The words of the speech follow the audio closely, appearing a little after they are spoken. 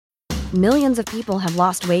Millions of people have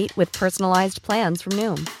lost weight with personalized plans from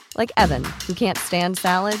Noom. Like Evan, who can't stand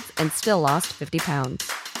salads and still lost 50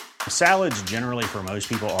 pounds. Salads generally for most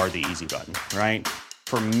people are the easy button, right?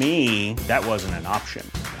 For me, that wasn't an option.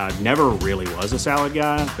 I never really was a salad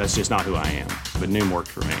guy. That's just not who I am. But Noom worked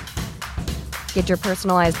for me. Get your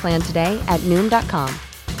personalized plan today at Noom.com.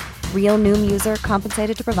 Real Noom user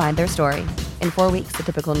compensated to provide their story. In 4 weeks, the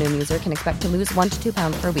typical Noom user can expect to lose 1 to 2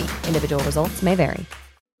 pounds per week. Individual results may vary.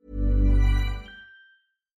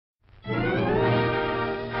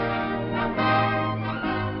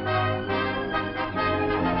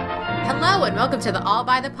 Hello and welcome to the All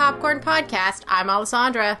by the Popcorn podcast. I'm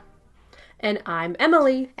Alessandra. And I'm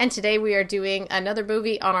Emily. And today we are doing another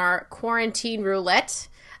movie on our quarantine roulette.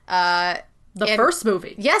 First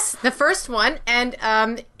movie. Yes, the first one. And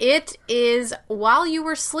it is While You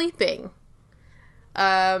Were Sleeping.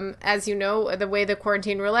 As you know, the way the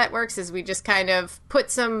quarantine roulette works is we just kind of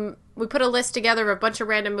put a list together of a bunch of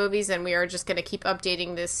random movies, and we are just going to keep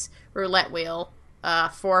updating this roulette wheel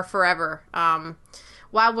for forever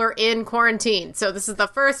while we're in quarantine. So this is the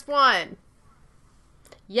first one.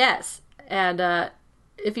 Yes, and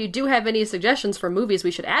if you do have any suggestions for movies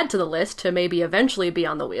we should add to the list to maybe eventually be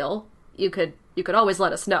on the wheel, you could always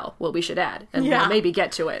let us know what we should add, and we'll maybe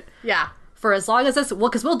get to it. Yeah. For as long as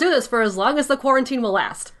because we'll do this for as long as the quarantine will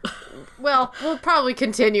last. Well, we'll probably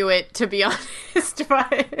continue it, to be honest,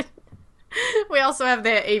 but we also have the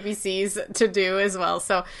ABCs to do as well,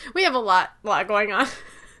 so we have a lot going on.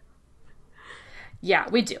 Yeah,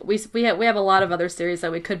 we do. We have a lot of other series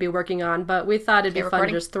that we could be working on, but we thought it'd be fun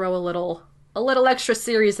to just throw a little extra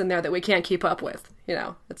series in there that we can't keep up with. You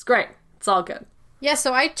know, it's great. It's all good. Yeah,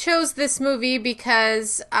 so I chose this movie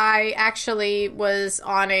because I actually was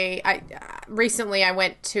on recently I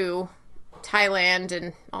went to Thailand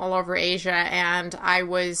and all over Asia, and I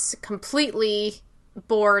was completely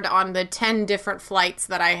bored on the 10 different flights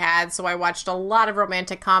that I had, so I watched a lot of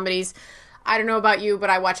romantic comedies. I don't know about you, but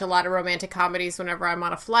I watch a lot of romantic comedies whenever I'm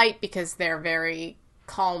on a flight because they're very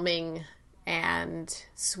calming and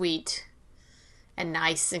sweet and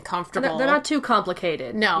nice and comfortable. And they're not too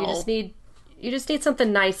complicated. No. You just need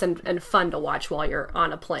something nice and fun to watch while you're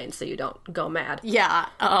on a plane so you don't go mad. Yeah.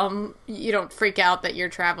 You don't freak out that you're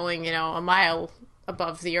traveling, a mile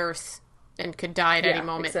above the earth and could die at any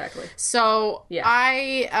moment. Exactly. So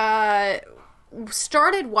I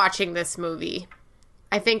started watching this movie,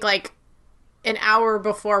 I think like an hour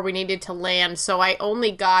before we needed to land, so I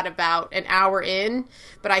only got about an hour in,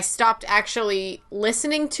 but I stopped actually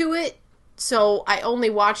listening to it, so I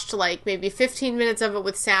only watched like maybe 15 minutes of it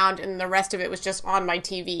with sound, and the rest of it was just on my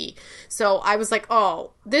TV. So I was like,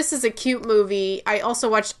 oh, this is a cute movie. I also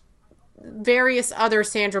watched various other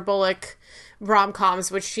Sandra Bullock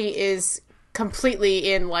rom-coms, which she is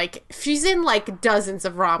completely in, like, she's in like dozens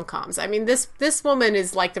of rom-coms. I mean, this woman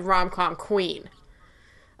is like the rom-com queen.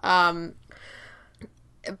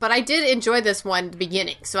 But I did enjoy this one at the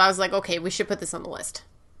beginning, so I was like, okay, we should put this on the list.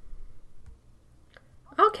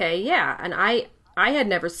 Okay, yeah, and I had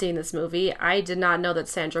never seen this movie. I did not know that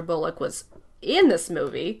Sandra Bullock was in this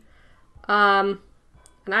movie. And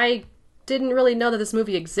I didn't really know that this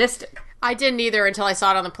movie existed. I didn't either until I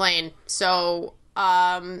saw it on the plane. So,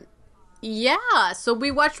 yeah, so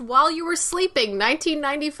we watched While You Were Sleeping,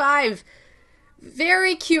 1995.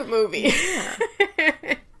 Very cute movie. Yeah.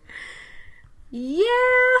 Yeah,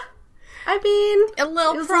 I mean, a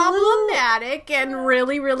little problematic and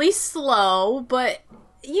really, really slow, but,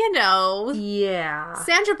 yeah.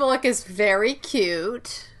 Sandra Bullock is very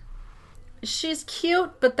cute. She's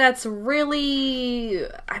cute, but that's really,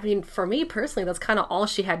 I mean, for me personally, that's kind of all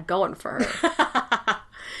she had going for her.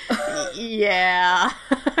 Yeah.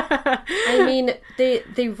 I mean,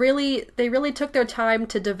 they really took their time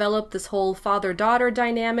to develop this whole father-daughter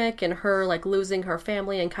dynamic and her like losing her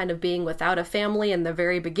family and kind of being without a family in the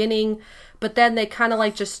very beginning, but then they kind of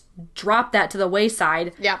like just dropped that to the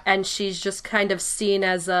wayside. Yeah. And she's just kind of seen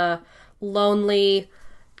as a lonely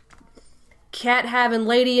cat-having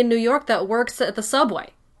lady in New York that works at the subway.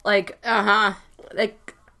 Like,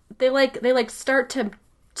 like they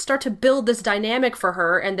start to build this dynamic for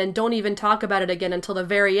her and then don't even talk about it again until the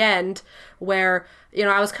very end, where,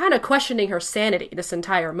 I was kind of questioning her sanity this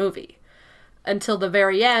entire movie until the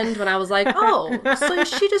very end when I was like, oh, so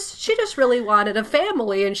she just really wanted a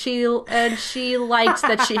family and she liked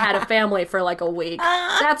that she had a family for like a week.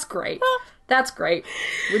 That's great. That's great.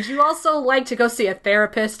 Would you also like to go see a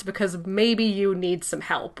therapist because maybe you need some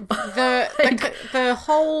help? The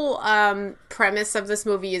whole premise of this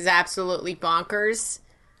movie is absolutely bonkers.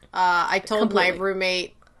 I told my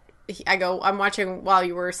roommate, I'm watching While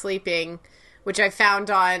You Were Sleeping, which I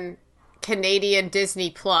found on Canadian Disney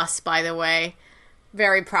Plus, by the way.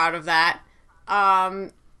 Very proud of that.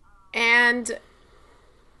 And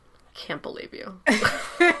can't believe you.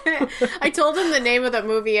 I told him the name of the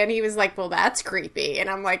movie, and he was like, well, that's creepy. And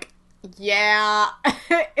I'm like, yeah,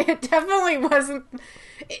 it definitely wasn't.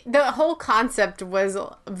 The whole concept was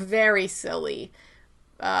very silly,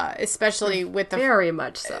 especially with the very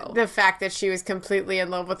much so. The fact that she was completely in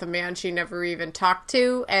love with a man she never even talked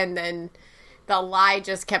to, and then the lie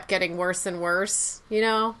just kept getting worse and worse, you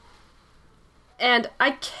know? And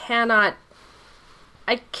I cannot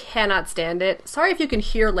stand it. Sorry if you can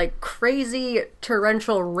hear, like, crazy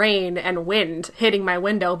torrential rain and wind hitting my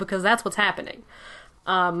window, because that's what's happening.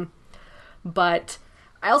 But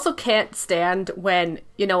I also can't stand when,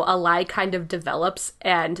 you know, a lie kind of develops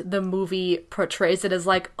and the movie portrays it as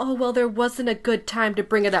like, oh, well, there wasn't a good time to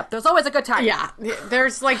bring it up. There's always a good time. Yeah.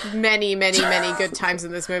 There's like many, many, many good times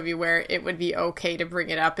in this movie where it would be okay to bring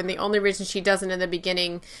it up. And the only reason she doesn't in the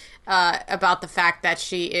beginning about the fact that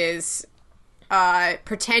she is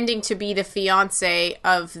pretending to be the fiance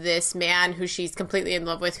of this man who she's completely in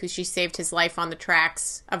love with, who she saved his life on the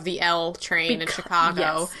tracks of the L train in Chicago.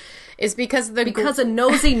 Yes. Is because a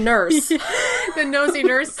nosy nurse. The nosy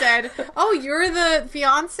nurse said, oh, you're the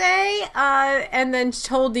fiance? And then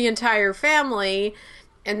told the entire family.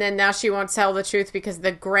 And then now she won't tell the truth because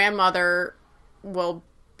the grandmother will,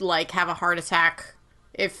 like, have a heart attack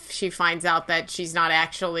if she finds out that she's not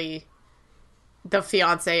actually the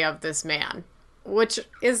fiance of this man. Which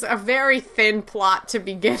is a very thin plot to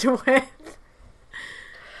begin with.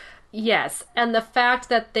 Yes, and the fact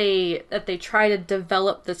that they try to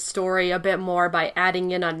develop the story a bit more by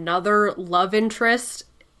adding in another love interest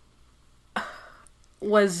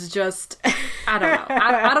was just, I don't know.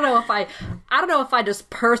 I don't know if I just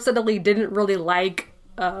personally didn't really like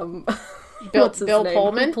Bill name?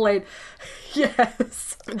 Pullman Who played.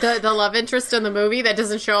 Yes, the love interest in the movie that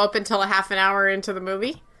doesn't show up until a half an hour into the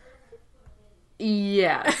movie.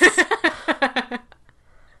 Yes.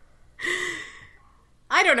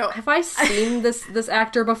 I don't know. Have I seen this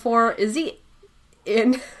actor before? Is he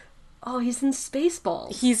in? Oh, he's in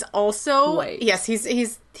Spaceballs. He's also yes,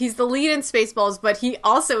 he's the lead in Spaceballs, but he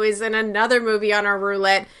also is in another movie on our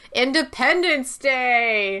roulette, Independence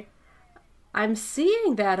Day. I'm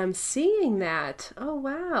seeing that. Oh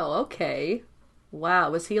wow. Okay.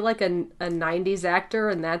 Wow. Was he like a 90s actor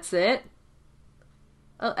and that's it?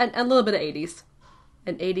 And a little bit of 80s.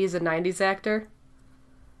 An 80s and 90s actor?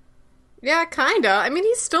 Yeah, kinda. I mean,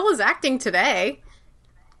 he still is acting today.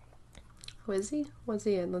 Who is he? What's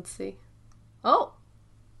he in? Let's see. Oh!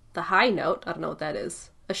 The High Note. I don't know what that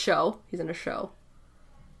is. A show. He's in a show.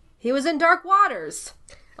 He was in Dark Waters.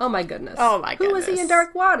 Oh my goodness. Oh my goodness. Who was he in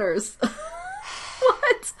Dark Waters?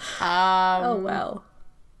 What? Oh well.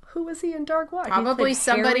 Who was he in Dark Waters? Probably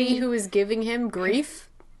somebody who is giving him grief.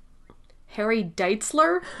 Harry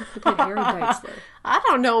Deitzler? He played Harry Deitzler. I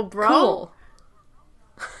don't know, bro. Cool.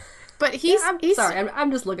 But he's sorry, I'm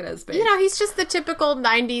just looking at his face. You know, he's just the typical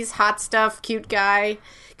 90s hot stuff, cute guy.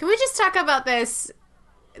 Can we just talk about this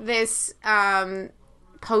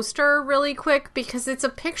poster really quick? Because it's a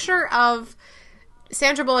picture of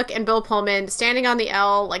Sandra Bullock and Bill Pullman standing on the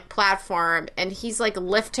L, like, platform, and he's, like,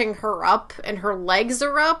 lifting her up, and her legs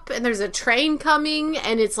are up, and there's a train coming,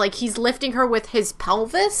 and it's like he's lifting her with his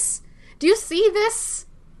pelvis. Do you see this?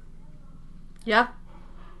 Yeah.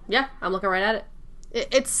 Yeah, I'm looking right at it.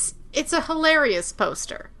 It's a hilarious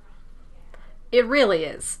poster. It really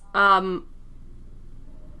is. And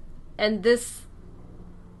this,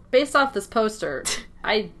 based off this poster,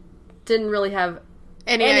 I didn't really have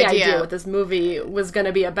any idea what this movie was going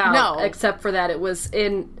to be about. No. Except for that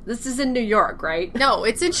this is in New York, right? No,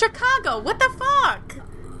 it's in Chicago. What the fuck?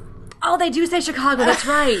 Oh, they do say Chicago, that's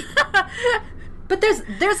right. But there's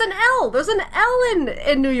an L. There's an L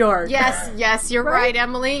in New York. Yes, you're right,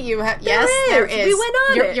 Emily. There is. We went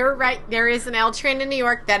on it. You're right. There is an L train in New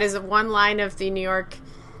York. That is one line of the New York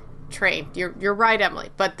train. You're right, Emily.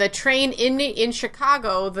 But the train in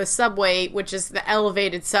Chicago, the subway, which is the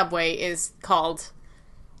elevated subway, is called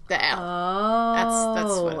the L. Oh,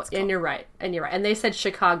 that's what it's called. And you're right. And they said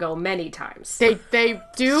Chicago many times. They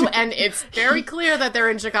do, and it's very clear that they're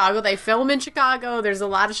in Chicago. They film in Chicago. There's a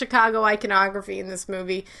lot of Chicago iconography in this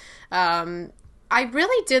movie. I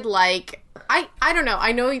really did like. I don't know.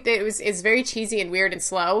 I know that it's very cheesy and weird and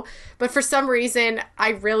slow, but for some reason, I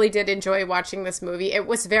really did enjoy watching this movie. It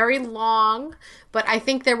was very long, but I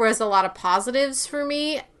think there was a lot of positives for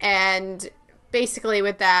me, and basically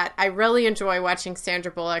with that, I really enjoy watching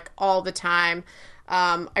Sandra Bullock all the time.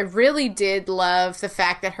 I really did love the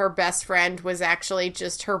fact that her best friend was actually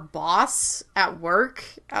just her boss at work.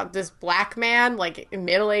 This black man, like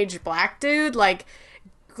middle-aged black dude. Like,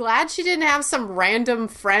 glad she didn't have some random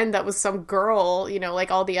friend that was some girl, you know,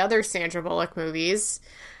 like all the other Sandra Bullock movies.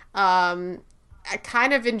 I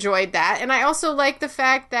kind of enjoyed that. And I also like the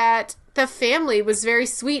fact that the family was very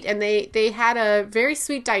sweet, and they had a very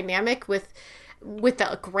sweet dynamic with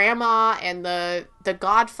the grandma and the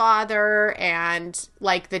godfather, and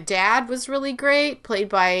like the dad was really great, played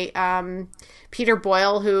by Peter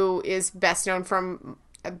Boyle, who is best known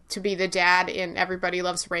to be the dad in Everybody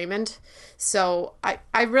Loves Raymond. So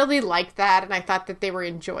I really liked that, and I thought that they were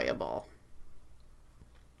enjoyable.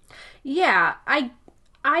 Yeah,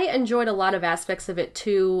 I enjoyed a lot of aspects of it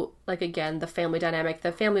too. Like, again, the family dynamic.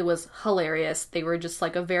 The family was hilarious. They were just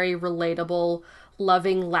like a very relatable,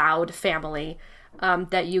 loving, loud family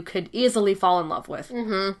that you could easily fall in love with.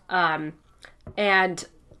 Mm-hmm. And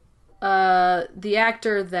the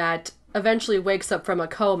actor that eventually wakes up from a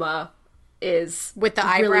coma is with the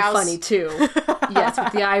really eyebrows. Funny too. Yes,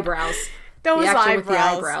 with the eyebrows. Those eyebrows. With the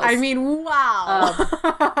eyebrows. I mean,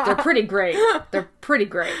 wow. They're pretty great. They're pretty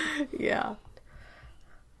great. Yeah.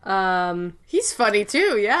 He's funny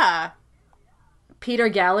too, yeah. Peter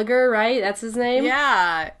Gallagher, right? That's his name?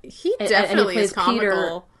 Yeah. He definitely is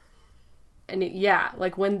comical. And yeah,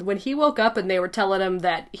 like when he woke up and they were telling him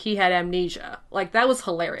that he had amnesia, like that was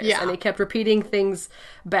hilarious. Yeah. And he kept repeating things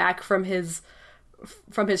back from his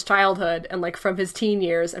childhood and like from his teen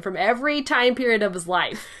years and from every time period of his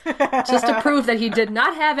life, just to prove that he did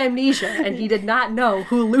not have amnesia and he did not know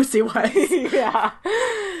who Lucy was. Yeah.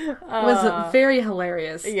 It was very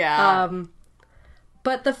hilarious. Yeah.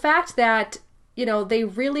 But the fact that, you know, they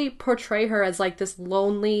really portray her as like this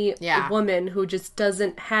lonely woman who just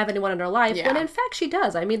doesn't have anyone in her life, when in fact she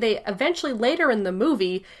does. I mean, they eventually later in the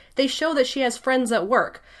movie, they show that she has friends at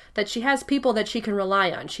work, that she has people that she can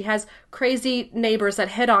rely on. She has crazy neighbors that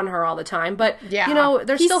hit on her all the time, but, you know,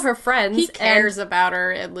 they're still her friends. He cares about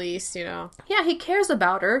her, at least, you know. Yeah, he cares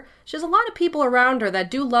about her. She has a lot of people around her that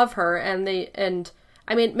do love her, and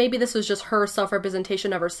I mean, maybe this was just her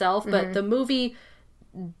self-representation of herself, but the movie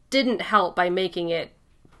didn't help by making it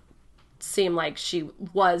seem like she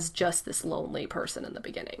was just this lonely person in the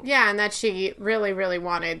beginning. Yeah, and that she really, really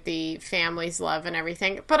wanted the family's love and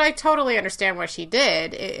everything. But I totally understand what she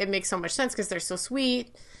did. It makes so much sense because they're so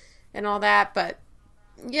sweet and all that. But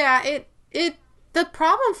yeah, the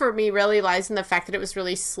problem for me really lies in the fact that it was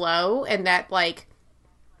really slow, and that like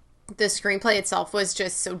the screenplay itself was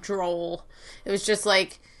just so droll. It was just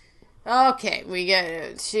like, okay,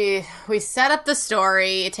 we set up the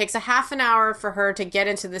story. It takes a half an hour for her to get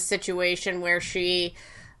into the situation where she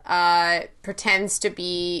pretends to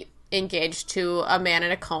be engaged to a man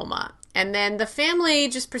in a coma. And then the family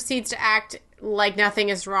just proceeds to act like nothing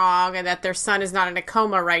is wrong and that their son is not in a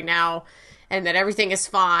coma right now and that everything is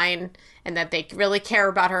fine and that they really care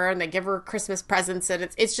about her and they give her Christmas presents. And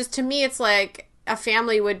it's just, to me, it's like a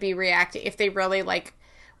family would be reacting if they really like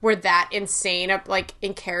were that insane up like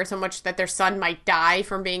and care so much that their son might die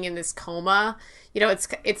from being in this coma. You know,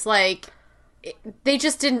 it's like they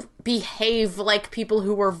just didn't behave like people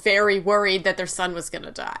who were very worried that their son was gonna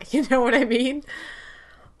die. You know what I mean?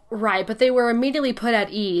 Right, but they were immediately put at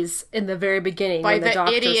ease in the very beginning by when the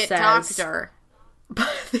doctor idiot says, doctor.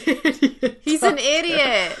 By the idiot He's doctor. an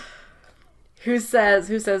idiot. Who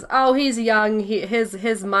says, oh, he's young,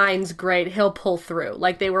 his mind's great, he'll pull through.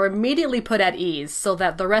 Like, they were immediately put at ease so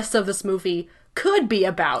that the rest of this movie could be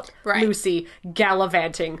about Lucy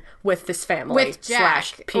gallivanting with this family. With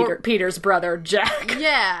Jack. Peter's brother, Jack.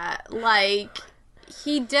 Yeah, like,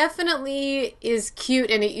 he definitely is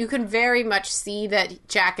cute, and you can very much see that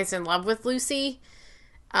Jack is in love with Lucy.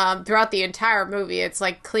 Throughout the entire movie, it's,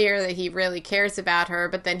 like, clear that he really cares about her,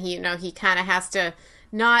 but then he kind of has to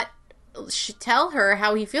not tell her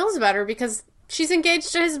how he feels about her because she's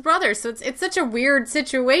engaged to his brother. So it's such a weird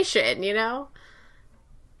situation, you know?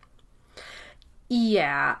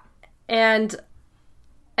 Yeah. And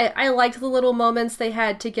I liked the little moments they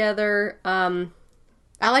had together. I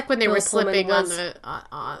like when they were slipping on the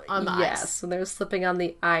ice. Yes, when they were slipping on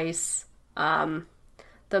the ice. The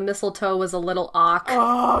mistletoe was a little awk.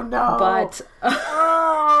 Oh, no. But...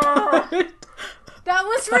 That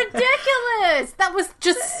was ridiculous. That was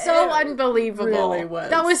just so unbelievable. It really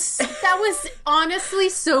was. That was honestly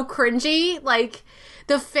so cringy. Like,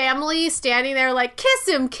 the family standing there like, kiss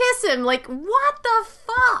him. Like, what the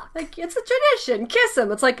fuck? Like, it's a tradition. Kiss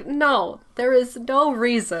him. It's like, no, there is no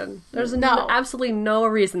reason. There's absolutely no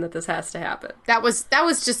reason that this has to happen. That was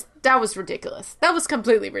ridiculous. That was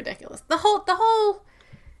completely ridiculous. The whole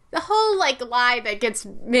the whole like lie that gets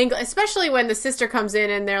mingled, especially when the sister comes in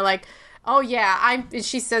and they're like, oh yeah,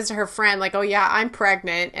 she says to her friend like, oh yeah, I'm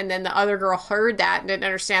pregnant, and then the other girl heard that and didn't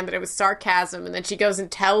understand that it was sarcasm, and then she goes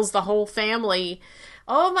and tells the whole family,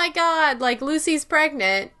 oh my god, like Lucy's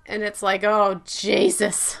pregnant, and it's like, oh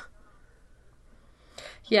Jesus.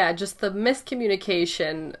 Yeah, just the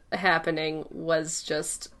miscommunication happening was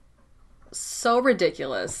just so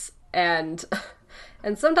ridiculous, and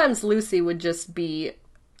sometimes Lucy would just be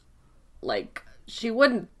like, she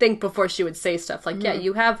wouldn't think before she would say stuff. Like, yeah,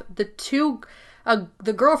 you have the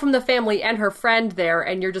girl from the family and her friend there,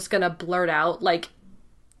 and you're just gonna blurt out like,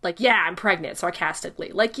 yeah, I'm pregnant,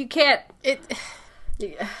 sarcastically. Like, you can't.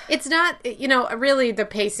 It's not, really the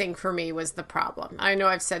pacing for me was the problem. I know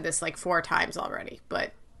I've said this like 4 times already,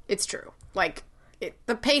 but it's true. Like,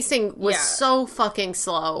 the pacing was so fucking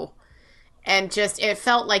slow, and just, it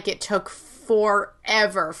felt like it took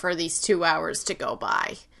forever for these 2 hours to go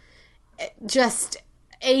by. Just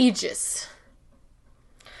ages.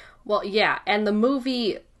 Well, yeah, and the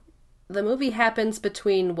movie happens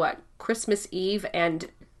between, Christmas Eve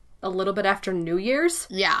and a little bit after New Year's?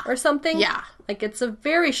 Yeah. Or something? Yeah. Like, it's a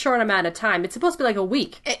very short amount of time. It's supposed to be like a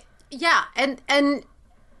week. And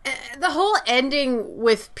the whole ending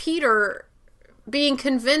with Peter being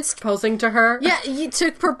convinced... Proposing to her? Yeah,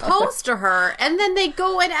 to propose to her. And then they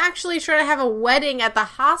go and actually try to have a wedding at the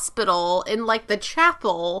hospital in, like, the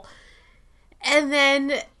chapel. And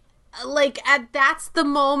then, like, that's the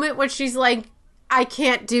moment when she's like, I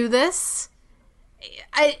can't do this.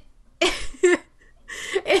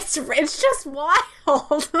 It's just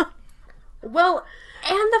wild. Well,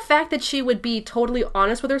 and the fact that she would be totally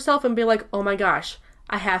honest with herself and be like, oh my gosh,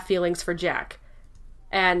 I have feelings for Jack.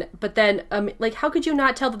 But then, like, how could you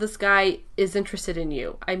not tell that this guy is interested in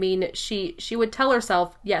you? I mean, she would tell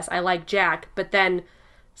herself, yes, I like Jack, but then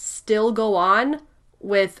still go on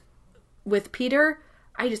with Peter.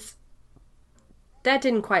 That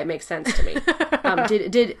didn't quite make sense to me.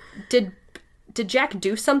 Did Jack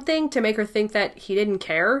do something to make her think that he didn't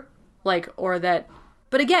care? Like, or that...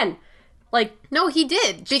 But again, like... No, he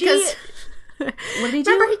did, because... What did he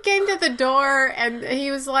do? Remember, he came to the door, and he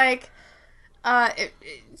was like...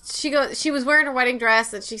 She was wearing her wedding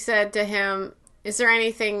dress, and she said to him, is there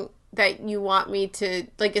anything that you want me to...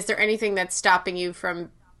 Like, is there anything that's stopping you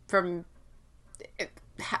from...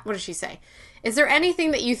 What does she say? Is there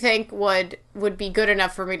anything that you think would be good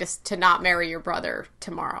enough for me to not marry your brother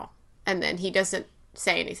tomorrow? And then he doesn't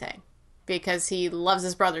say anything because he loves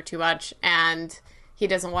his brother too much, and he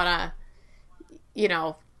doesn't want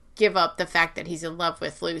to, give up the fact that he's in love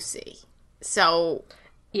with Lucy. So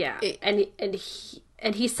yeah, and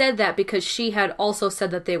he said that because she had also said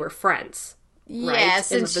that they were friends.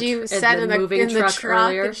 Yes, right? and she said in the truck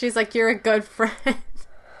earlier, and she's like, "You're a good friend."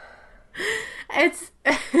 It's.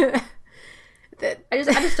 I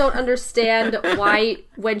just don't understand why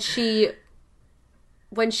when she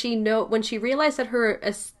realized that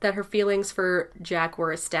her feelings for Jack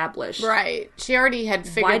were established. Right. She already had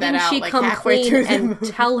figured that out. Why didn't she come clean and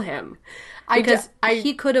tell him? Because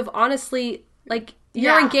he could have honestly, like,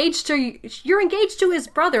 you're engaged to his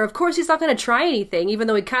brother. Of course he's not going to try anything, even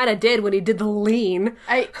though he kind of did when he did the lean.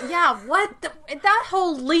 That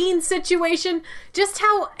whole lean situation, just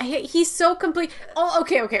how he's so complete. Oh,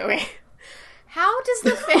 okay. How does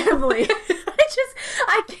the family...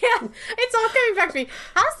 I can't... It's all coming back to me.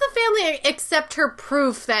 How does the family accept her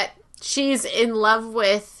proof that she's in love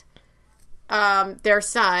with their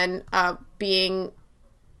son, being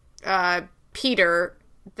Peter,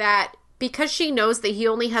 that because she knows that he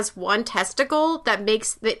only has one testicle, that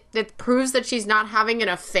proves that she's not having an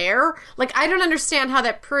affair? Like, I don't understand how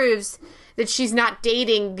that proves that she's not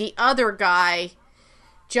dating the other guy,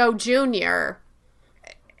 Joe Jr.,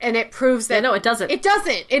 and it proves that... No, it doesn't. It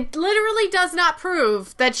doesn't. It literally does not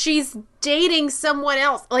prove that she's dating someone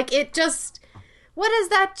else. Like, it just... What does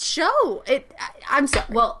that show? I'm sorry.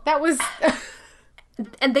 Well, that was...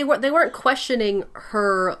 And they weren't questioning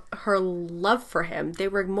her love for him. They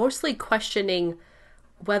were mostly questioning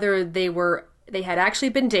whether they had actually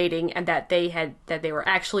been dating and that they were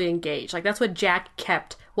actually engaged. Like, that's what Jack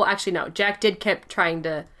kept... Well, actually, no. Jack kept trying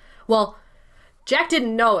to... Well... Jack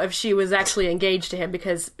didn't know if she was actually engaged to him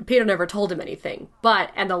because Peter never told him anything.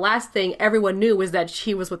 And the last thing everyone knew was that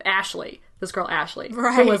she was with Ashley, this girl Ashley,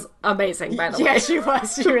 right. Who was amazing, by the way. Yeah, she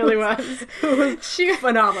was. She really was. She was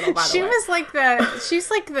phenomenal, by the way. She was she's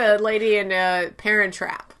like the lady in Parent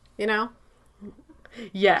Trap, you know?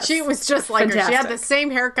 Yes. She was just like fantastic. Her. She had the same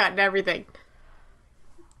haircut and everything.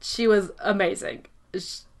 She was amazing.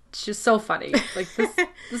 She's so funny. Like,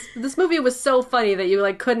 this movie was so funny that you,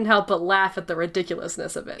 like, couldn't help but laugh at the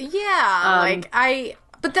ridiculousness of it. Yeah,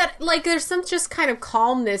 But that, like, there's some just kind of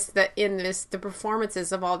calmness that in the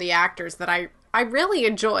performances of all the actors that I really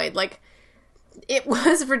enjoyed. Like, it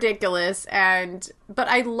was ridiculous, but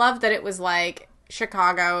I love that it was like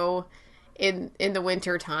Chicago in the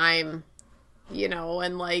winter time, you know,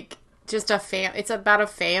 and like just it's about a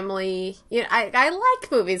family. You know, I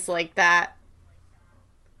like movies like that.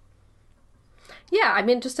 Yeah, I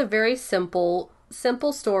mean, just a very simple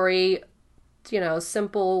story, you know,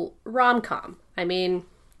 simple rom-com. I mean,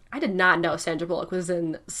 I did not know Sandra Bullock was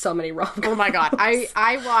in so many rom-coms. Oh my God.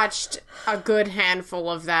 I watched a good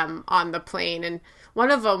handful of them on the plane, and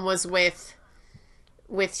one of them was with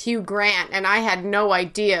Hugh Grant, and I had no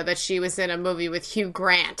idea that she was in a movie with Hugh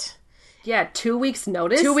Grant. Yeah, 2 weeks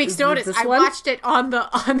notice. 2 weeks notice. I watched it on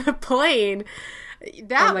the plane.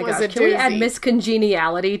 That was a doozy. Can we add Miss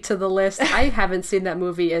Congeniality to the list? I haven't seen that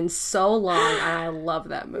movie in so long, and I love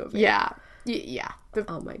that movie. Yeah. Yeah.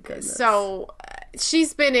 Oh my goodness. So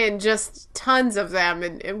she's been in just tons of them,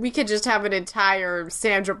 and we could just have an entire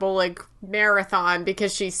Sandra Bullock marathon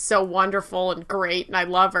because she's so wonderful and great, and I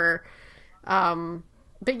love her.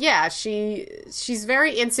 But yeah, she's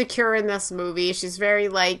very insecure in this movie. She's very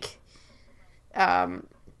like,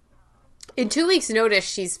 in 2 weeks notice,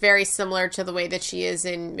 she's very similar to the way that she is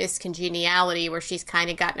in Miss Congeniality, where she's kind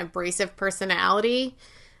of got an abrasive personality.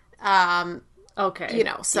 Okay. You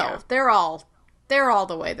know, so yeah. They're all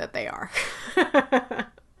the way that they are.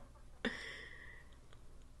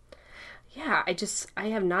 Yeah, I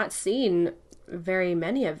have not seen very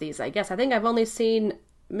many of these, I guess. I think I've only seen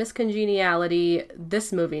Miss Congeniality,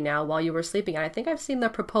 this movie now, While You Were Sleeping, and I think I've seen The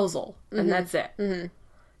Proposal, and that's it. Mm-hmm.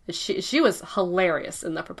 She was hilarious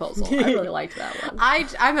in The Proposal. I really liked that one.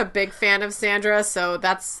 I'm a big fan of Sandra, so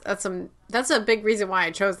that's a big reason why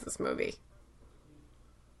I chose this movie.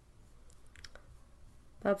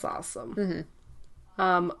 That's awesome.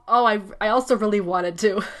 Mm-hmm. I also really wanted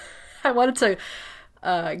to I wanted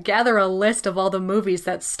to gather a list of all the movies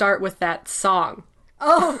that start with that song.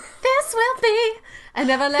 Oh, this will be an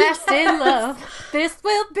everlasting love. This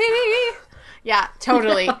will be. Yeah,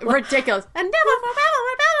 totally. Ridiculous.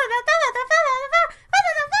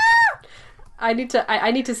 I need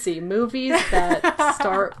to see movies that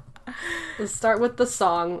start with the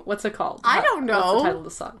song. What's it called? I don't know. What's the title of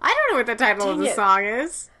the song? I don't know what the title of the song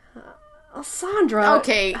is. Sandra.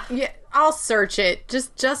 Okay, yeah, I'll search it.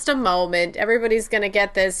 Just a moment. Everybody's gonna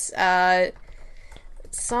get this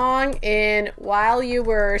song in While You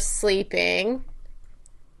Were Sleeping.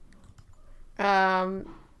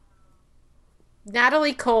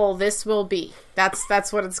 Natalie Cole, This Will Be.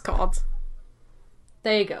 That's what it's called.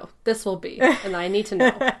 There you go. This will be. And I need to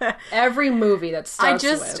know. Every movie that starts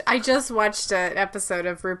with. I just watched an episode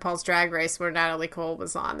of RuPaul's Drag Race where Natalie Cole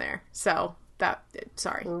was on there. So,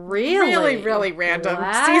 sorry. Really? Really random.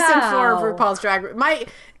 Wow. Season 4 of RuPaul's Drag Race. My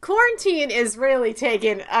quarantine is really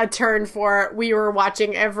taking a turn for we were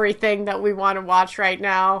watching everything that we want to watch right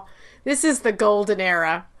now. This is the golden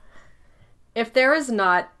era. If there is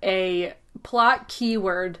not a plot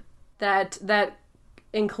keyword that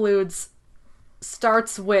includes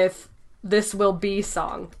starts with This Will Be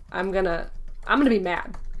song, I'm gonna be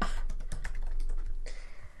mad.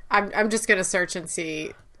 I'm just gonna search and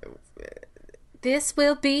see. This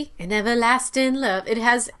will be an everlasting love. It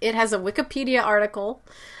has a Wikipedia article,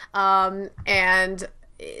 and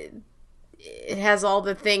it has all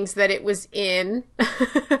the things that it was in.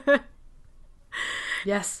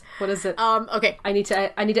 Yes. What is it? Okay. I need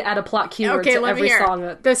to add a plot keyword to every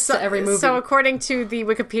song, to every movie. So according to the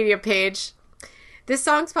Wikipedia page, this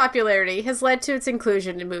song's popularity has led to its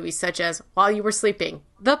inclusion in movies such as While You Were Sleeping,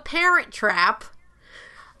 The Parent Trap,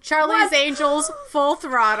 Charlie's Angels, Full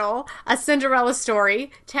Throttle, A Cinderella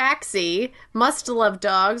Story, Taxi, Must Love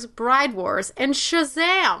Dogs, Bride Wars, and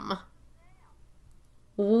Shazam.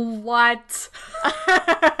 What?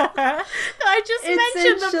 I just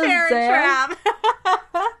mentioned The Parent Trap.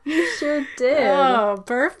 You sure did. Oh,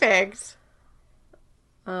 perfect.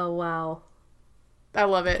 Oh, wow. I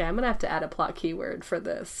love it. Okay, I'm gonna have to add a plot keyword for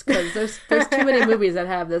this, because there's too many movies that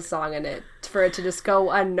have this song in it for it to just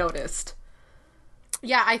go unnoticed.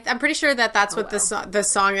 Yeah, I'm pretty sure that's what the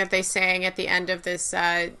song that they sang at the end of this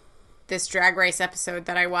this Drag Race episode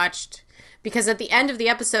that I watched, because at the end of the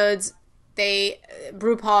episodes,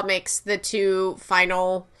 RuPaul makes the two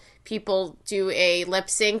final people do a lip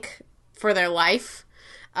sync for their life,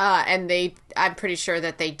 and I'm pretty sure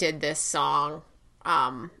that they did this song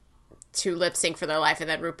to lip sync for their life, and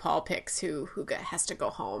then RuPaul picks who has to go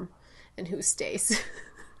home and who stays.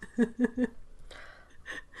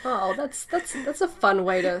 Oh, that's a fun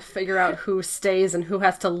way to figure out who stays and who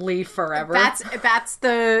has to leave forever. That's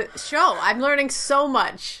the show. I'm learning so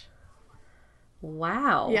much.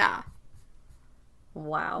 Wow. Yeah.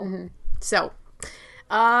 Wow. Mm-hmm. So,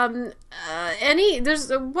 what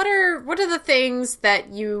are the things that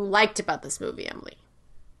you liked about this movie, Emily?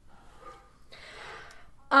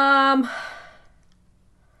 I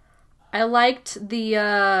liked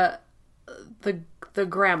the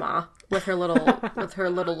grandma with her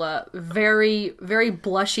little very very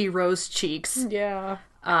blushy rose cheeks. Yeah.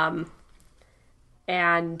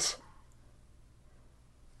 And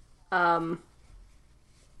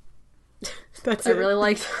That's I really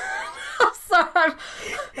liked. I'm sorry.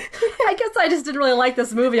 I guess I just didn't really like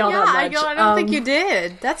this movie all that much. I don't think you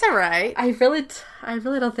did. That's all right. I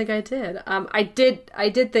really don't think I did. I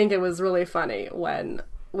did think it was really funny when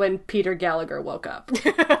Peter Gallagher woke up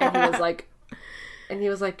and he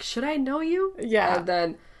was like, should I know you? Yeah.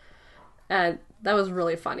 And that was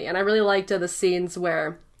really funny. And I really liked the scenes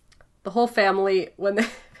where the whole family,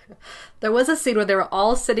 there was a scene where they were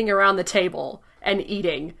all sitting around the table and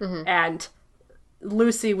eating, and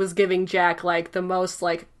Lucy was giving Jack like the most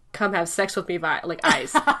like come have sex with me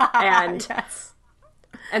eyes, and yes.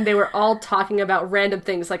 And they were all talking about random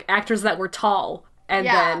things like actors that were tall, and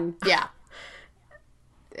then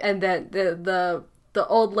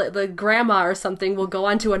the grandma or something will go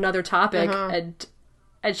on to another topic, and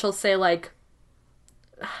she'll say like,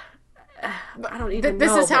 I don't even know.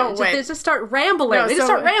 This is how it went. They just start rambling. They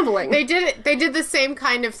start rambling. They did the same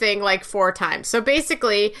kind of thing like 4 times. So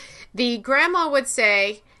basically, the grandma would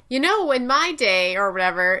say, in my day or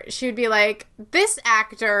whatever, she would be like, this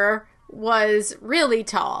actor was really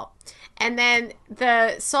tall. And then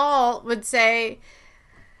Saul would say,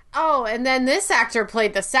 oh, and then this actor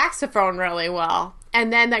played the saxophone really well.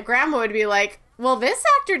 And then that grandma would be like, well, this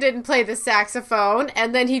actor didn't play the saxophone.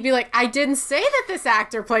 And then he'd be like, I didn't say that this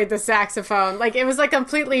actor played the saxophone. Like, it was a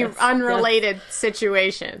completely unrelated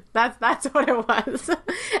situation. That's what it was.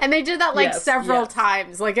 And they did that several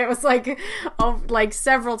times. Like, it was like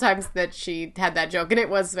several times that she had that joke. And it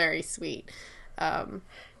was very sweet.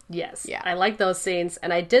 Yes. Yeah. I like those scenes.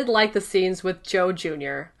 And I did like the scenes with Joe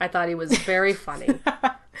Jr. I thought he was very funny.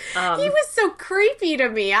 He was so creepy to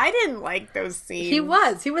me. I didn't like those scenes.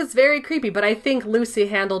 He was very creepy, but I think Lucy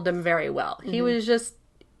handled him very well. Mm-hmm.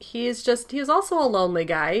 He was also a lonely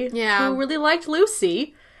guy who really liked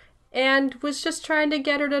Lucy and was just trying to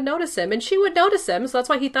get her to notice him. And she would notice him, so that's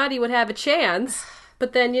why he thought he would have a chance.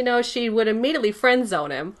 But then, she would immediately friend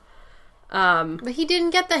zone him. But he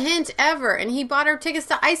didn't get the hint ever, and he bought her tickets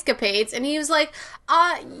to Ice-Capades, and he was like,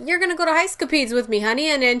 you're gonna go to Ice-Capades with me, honey,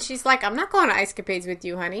 and then she's like, I'm not going to Ice-Capades with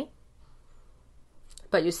you, honey.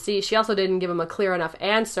 But you see, she also didn't give him a clear enough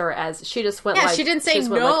answer, as she just went she didn't say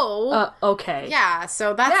no. Okay. Yeah,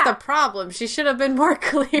 so that's the problem. She should have been more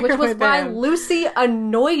clear. Which was why him. Lucy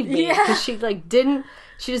annoyed me, because she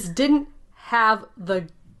just didn't have the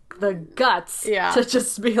guts to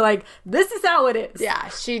just be like, this is how it is. Yeah,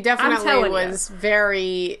 she definitely was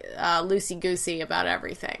very loosey-goosey about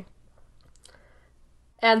everything.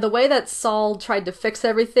 And the way that Saul tried to fix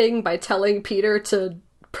everything by telling Peter to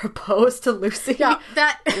propose to Lucy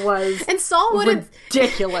was and Saul wouldn't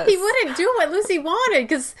ridiculous. He wouldn't do what Lucy wanted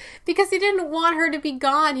because he didn't want her to be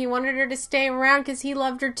gone. He wanted her to stay around because he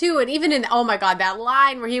loved her too. And even in, oh my God, that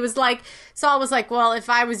line where he was like, Saul was like, well,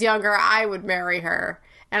 if I was younger, I would marry her.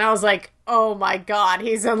 And I was like, oh my God,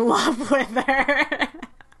 he's in love with her.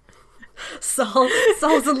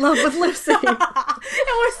 Saul's in love with Lucy. It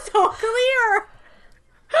was so clear.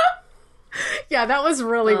 Yeah, that was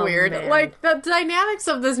really weird. Man. Like, the dynamics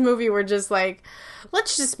of this movie were just like,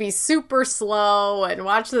 let's just be super slow and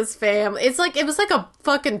watch this family. It was like a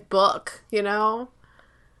fucking book,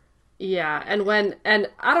 Yeah, and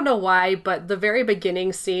I don't know why, but the very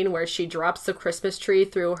beginning scene where she drops the Christmas tree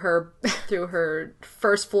through her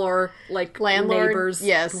first floor neighbor's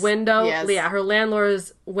window, her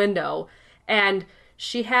landlord's window, and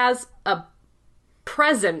she has a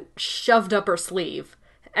present shoved up her sleeve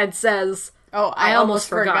and says, "Oh, I almost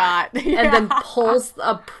forgot." And then pulls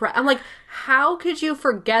I'm like, how could you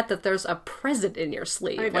forget that there's a present in your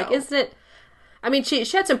sleeve? Like, isn't it? I mean, she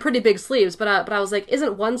had some pretty big sleeves, but I was like,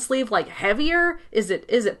 isn't one sleeve heavier? Is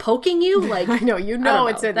it poking you? Like, I know,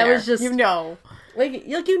 it's in there. That was just like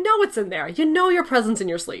it's in there. Your present's in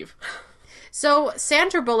your sleeve. So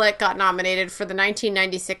Sandra Bullock got nominated for the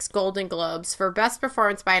 1996 Golden Globes for Best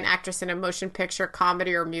Performance by an Actress in a Motion Picture,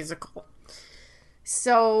 Comedy, or Musical.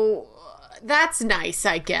 So that's nice,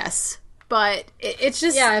 I guess. But it's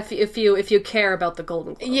just if you care about the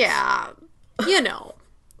Golden Globes,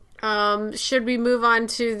 should we move on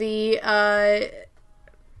to the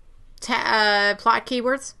plot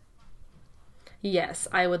keywords? Yes,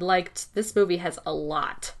 I would like this movie has a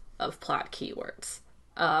lot of plot keywords.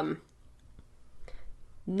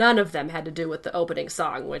 None of them had to do with the opening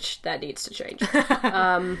song, which that needs to change.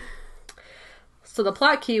 So the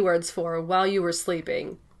plot keywords for While You Were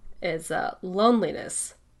Sleeping is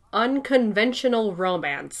loneliness, unconventional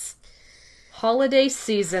romance, holiday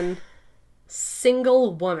season,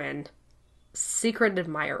 single woman, secret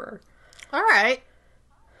admirer. All right.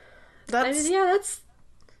 That's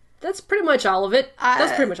pretty much all of it.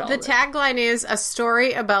 That's pretty much all of it. The tagline is a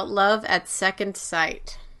story about love at second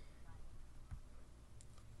sight.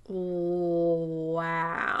 Wow.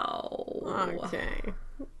 Okay.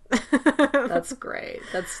 That's great.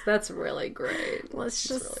 That's really great. Let's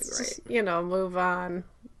That's really great. Move on,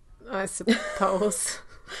 I suppose.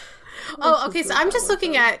 Oh, okay, so I'm just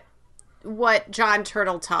looking at what John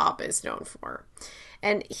Turteltaub is known for.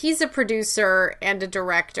 And he's a producer and a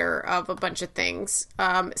director of a bunch of things.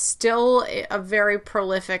 Still a very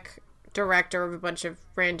prolific director of a bunch of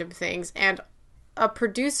random things. And a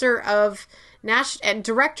producer of and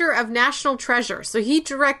director of National Treasure. So he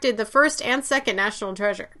directed the first and second National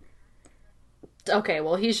Treasure. Okay,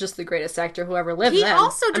 well, he's just the greatest actor who ever lived. He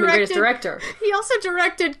also greatest director. He also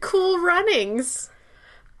directed Cool Runnings.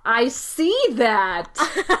 I see that.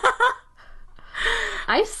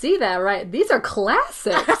 I see that, right? These are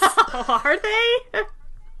classics. Are they?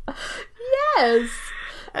 Yes.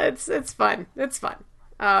 It's fun. It's fun.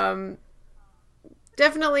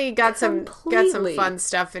 Definitely got some fun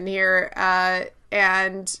stuff in here,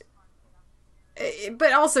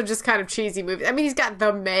 but also just kind of cheesy movies. I mean, he's got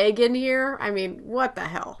The Meg in here. I mean, what the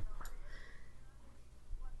hell?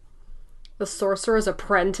 The Sorcerer's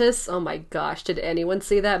Apprentice. Oh my gosh, did anyone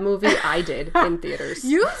see that movie? I did in theaters.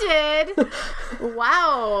 You did?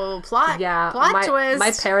 Wow, plot twist.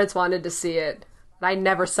 My parents wanted to see it. I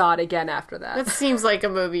never saw it again after that. That seems like a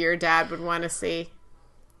movie your dad would want to see.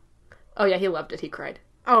 Oh yeah, he loved it. He cried.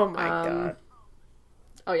 Oh my god.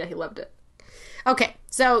 Oh yeah, he loved it. Okay,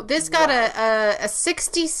 so this got a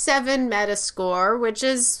 67 Metascore, which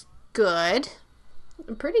is good.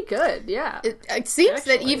 Pretty good, yeah. It seems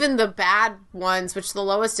that even the bad ones, which the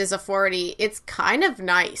lowest is a 40, it's kind of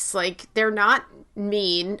nice. Like, they're not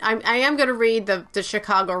mean. I am going to read the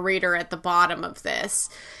Chicago Reader at the bottom of this.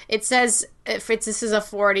 It says, this is a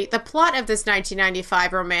 40. The plot of this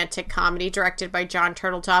 1995 romantic comedy directed by John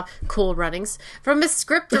Turteltaub, Cool Runnings, from a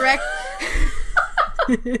script direct...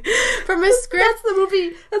 From a script, that's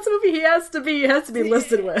the movie he has to be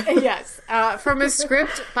listed with. Yes, from a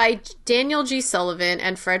script by Daniel G. Sullivan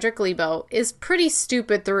and Frederick Lebo, is pretty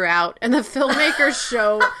stupid throughout, and the filmmakers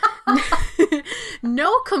show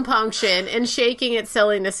no compunction in shaking its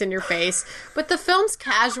silliness in your face. But the film's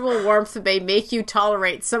casual warmth may make you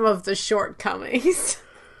tolerate some of the shortcomings.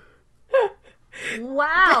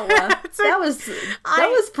 Wow, that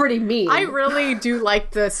was pretty mean. I really do like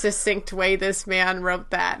the succinct way this man wrote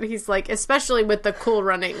that. He's like, especially with the Cool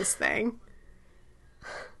Runnings thing.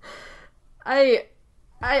 I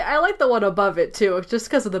like the one above it too, just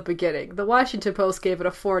because of the beginning. The Washington Post gave it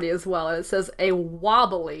a 40 as well, and it says a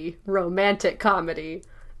wobbly romantic comedy.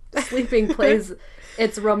 Sleeping plays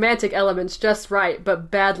its romantic elements just right, but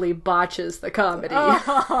badly botches the comedy.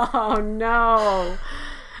 Oh no.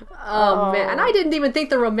 Oh man, and I didn't even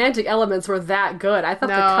think the romantic elements were that good. I thought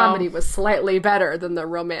the comedy was slightly better than the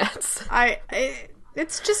romance.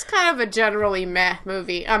 It's just kind of a generally meh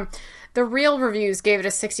movie. The real reviews gave it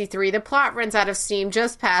a 63. The plot runs out of steam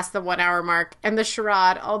just past the 1 hour mark, and the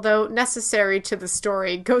charade, although necessary to the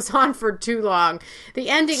story, goes on for too long. The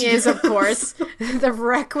ending is, of course, the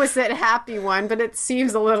requisite happy one, but it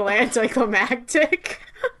seems a little anticlimactic.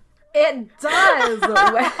 It does.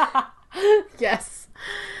 Yes.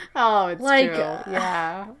 Oh, it's like, true.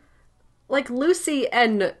 Yeah. Like Lucy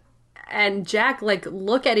and Jack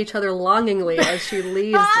look at each other longingly as she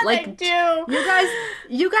leaves. They do.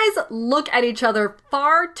 You guys look at each other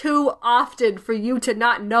far too often for you to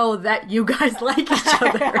not know that you guys like each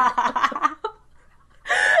other.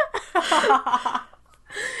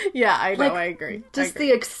 Yeah, I know. I agree.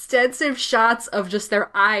 The extensive shots of just their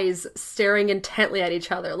eyes staring intently at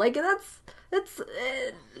each other. Like that's.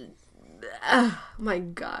 Oh my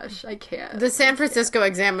gosh, I can't. The San Francisco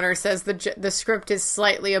Examiner says the script is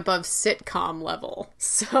slightly above sitcom level.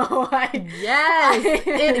 So yes,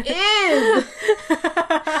 it is.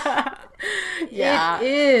 Yeah, it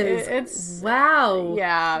is. It's wow.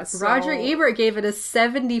 Yeah, Roger Ebert gave it a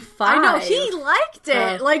 75. I know, he liked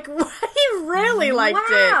it. He really liked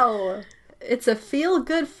it. Wow. It's a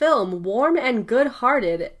feel-good film, warm and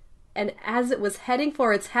good-hearted, And as it was heading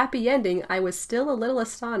for its happy ending, I was still a little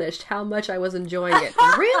astonished how much I was enjoying it.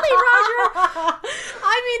 Really, Roger?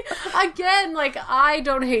 I mean, again, like, I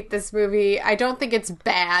don't hate this movie. I don't think it's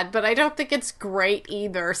bad, but I don't think it's great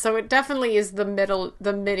either. So it definitely is the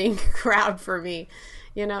middling crowd for me,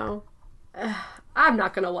 you know? I'm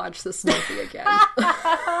not going to watch this movie again.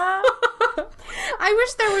 I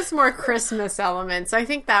wish there was more Christmas elements. I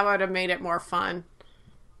think that would have made it more fun.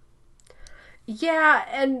 Yeah,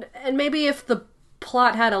 and maybe if the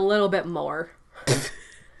plot had a little bit more.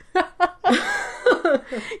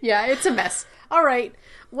 Yeah, it's a mess. All right.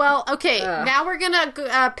 Well, okay, now we're going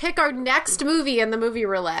to pick our next movie in the movie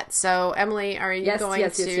roulette. So, Emily, are you going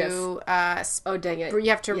to... Yes. Oh, dang it.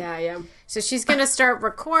 You have to... Yeah, I am. So she's going to start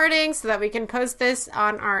recording so that we can post this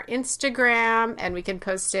on our Instagram and we can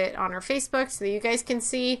post it on our Facebook so that you guys can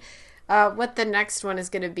see what the next one is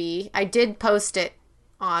going to be. I did post it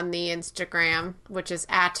on the Instagram, which is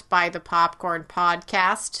at By the Popcorn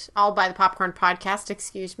Podcast. All By the Popcorn Podcast,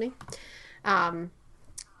 excuse me. And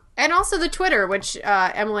also the Twitter, which,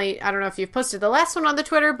 Emily, I don't know if you've posted the last one on the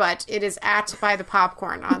Twitter, but it is at By the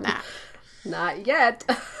Popcorn on that. Not yet,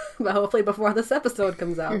 but hopefully before this episode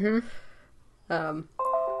comes out. Mm-hmm.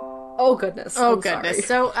 Oh, goodness. Oh, I'm goodness.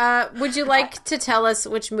 sorry. So, would you like to tell us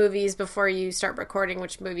which movies, before you start recording,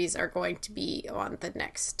 which movies are going to be on the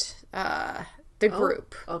next, the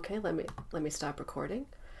group? Okay, let me stop recording.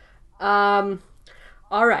 All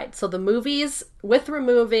right, so the movies with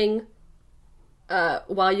removing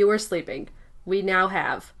While You Were Sleeping, we now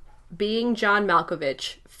have Being John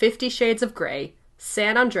Malkovich, 50 Shades of Grey,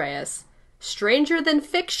 San Andreas, Stranger Than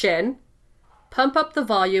Fiction, Pump Up the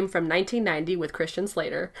Volume from 1990 with Christian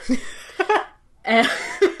Slater, and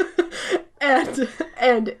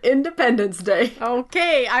Independence Day.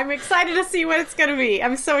 Okay, I'm excited to see what it's going to be.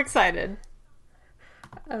 I'm so excited.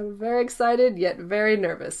 I'm very excited, yet very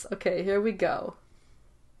nervous. Okay, here we go.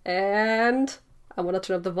 And I want to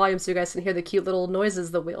turn up the volume so you guys can hear the cute little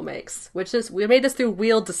noises the wheel makes. We made this through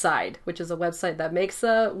Wheel Decide, which is a website that makes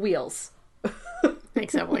wheels.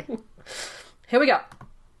 Thanks, Emily. Here we go.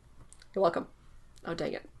 You're welcome. Oh,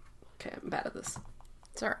 dang it. Okay, I'm bad at this.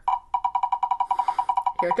 Sorry.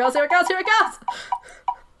 Here it goes, here it goes, here it goes!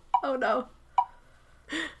 Oh, no.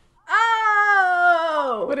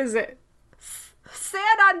 Oh! What is it?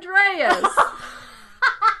 San Andreas! All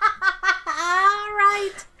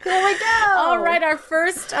right. Here we go! All right, our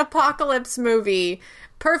first apocalypse movie.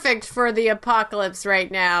 Perfect for the apocalypse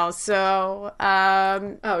right now. So,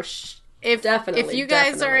 If you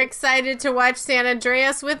guys are excited to watch San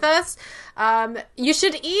Andreas with us, you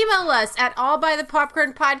should email us at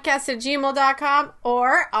allbythepopcornpodcast@gmail.com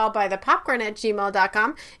or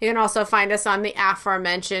allbythepopcorn@gmail.com. You can also find us on the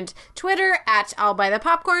aforementioned Twitter at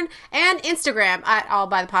allbythepopcorn and Instagram at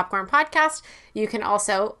allbythepopcornpodcast. You can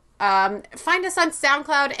also find us on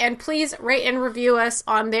SoundCloud, and please rate and review us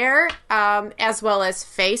on there, as well as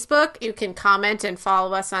Facebook. You can comment and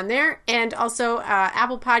follow us on there, and also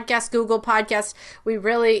Apple Podcasts, Google Podcasts. We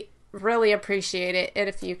really, really appreciate it, and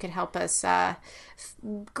if you can help us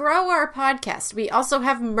grow our podcast. We also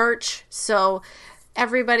have merch, so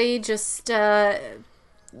everybody just...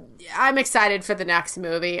 I'm excited for the next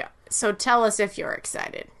movie, so tell us if you're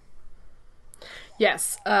excited.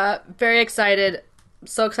 Yes, very excited.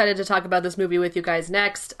 So excited to talk about this movie with you guys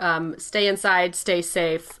next. Stay inside, stay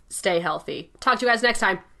safe, stay healthy. Talk to you guys next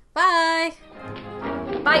time. Bye!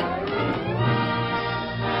 Bye!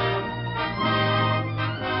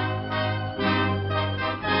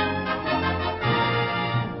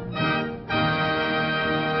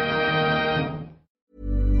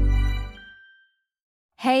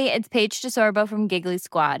 Hey, it's Paige DeSorbo from Giggly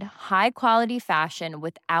Squad. High quality fashion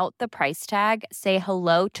without the price tag. Say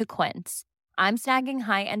hello to Quince. I'm snagging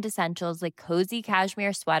high-end essentials like cozy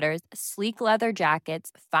cashmere sweaters, sleek leather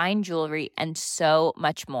jackets, fine jewelry, and so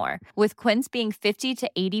much more. With Quince being 50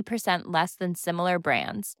 to 80% less than similar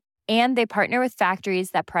brands. And they partner with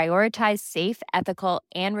factories that prioritize safe, ethical,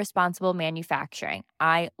 and responsible manufacturing.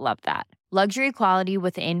 I love that. Luxury quality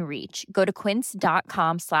within reach. Go to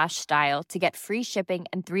quince.com/style to get free shipping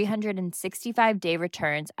and 365-day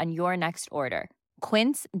returns on your next order.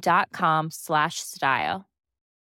 Quince.com/style.